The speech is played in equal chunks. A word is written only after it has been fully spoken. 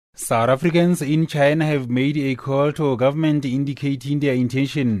South Africans in China have made a call to government indicating their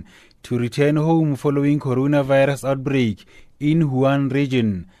intention to return home following coronavirus outbreak in Wuhan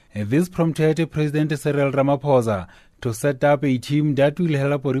region. This prompted President Cyril Ramaphosa to set up a team that will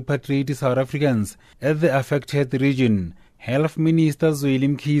help repatriate South Africans at the affected region. Health Minister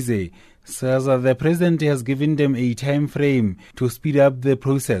Zweli Mkhize says that the President has given them a time frame to speed up the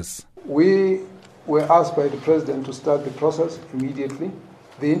process. We were asked by the President to start the process immediately.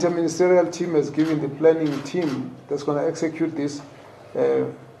 The interministerial team has given the planning team that's going to execute this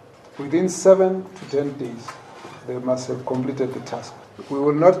within 7 to 10 days. They must have completed the task. We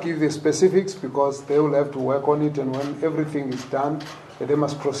will not give the specifics because they will have to work on it, and when everything is done, they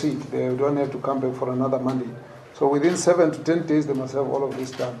must proceed. They don't have to come back for another Monday. So within 7 to 10 days, they must have all of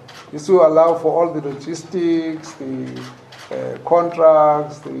this done. This will allow for all the logistics, the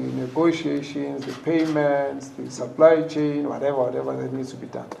contracts, the negotiations, the payments, the supply chain, whatever that needs to be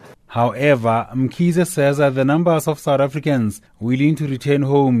done. However, Mkhize says that the numbers of South Africans willing to return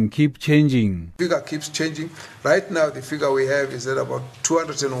home keep changing. The figure keeps changing. Right now, the figure we have is that about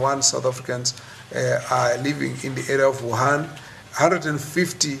 201 South Africans are living in the area of Wuhan.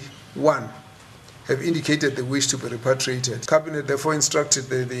 151 have indicated the wish to be repatriated. Cabinet therefore instructed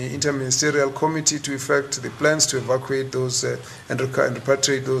the interministerial committee to effect the plans to evacuate those and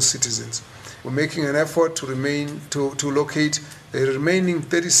repatriate those citizens. We're making an effort to locate the remaining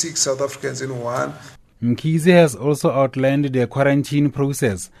 36 South Africans in Wuhan. Mkhize has also outlined the quarantine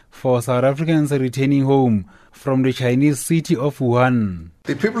process for South Africans returning home from the Chinese city of Wuhan.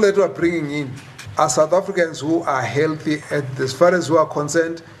 The people that we are bringing in are South Africans who are healthy. As far as we are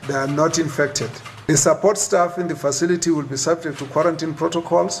concerned, they are not infected. The support staff in the facility will be subject to quarantine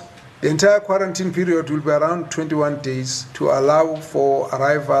protocols. The entire quarantine period will be around 21 days to allow for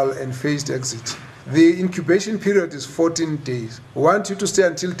arrival and phased exit. The incubation period is 14 days. We want you to stay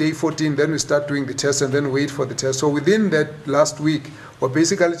until day 14, then we start doing the test and then wait for the test. So within that last week, we're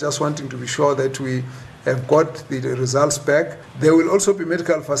basically just wanting to be sure that we have got the results back. There will also be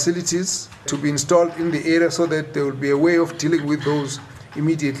medical facilities to be installed in the area so that there will be a way of dealing with those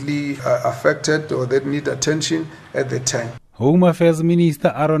immediately affected or that need attention at the time. Home Affairs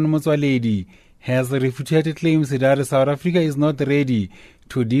Minister Aaron Motsoaledi has refuted claims that South Africa is not ready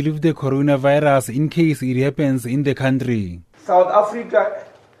to deal with the coronavirus in case it happens in the country. South Africa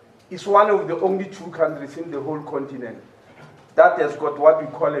is one of the only 2 countries in the whole continent that has got what we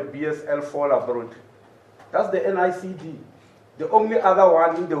call a BSL-4 laboratory. That's the NICD. The only other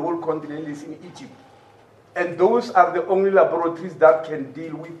one in the whole continent is in Egypt. And those are the only laboratories that can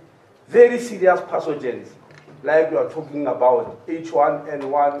deal with very serious pathogens, like we are talking about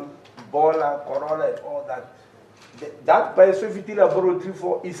H1N1, Ebola, Corona, and all that. That biosafety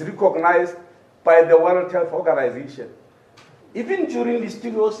laboratory is recognized by the World Health Organization. Even during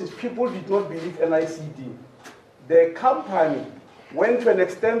listeriosis, people did not believe NICD. The company went to an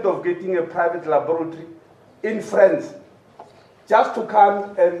extent of getting a private laboratory in France just to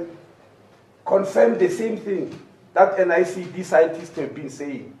come and confirm the same thing that NICD scientists have been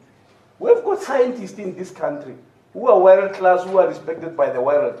saying. We've got scientists in this country who are world-class, who are respected by the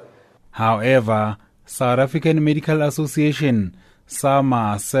world. However, South African Medical Association,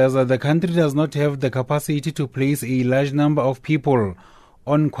 SAMA, says that the country does not have the capacity to place a large number of people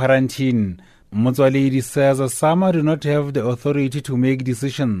on quarantine. Motsoaledi says that SAMA do not have the authority to make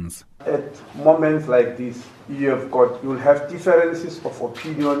decisions. At moments like this, you'll have differences of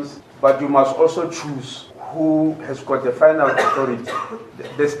opinions, but you must also choose who has got the final authority.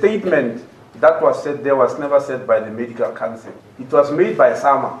 The statement that was said there was never said by the Medical Council. It was made by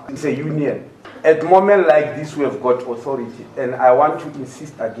SAMA. It's a union. At moment like this, we have got authority, and I want to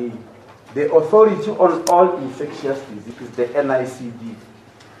insist again. The authority on all infectious diseases is the NICD,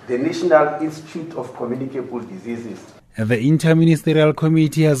 the National Institute of Communicable Diseases. The Interministerial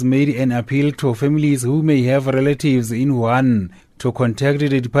Committee has made an appeal to families who may have relatives in Wuhan to contact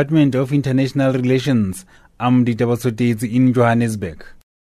the Department of International Relations, Amdi Tabasotezi in Johannesburg.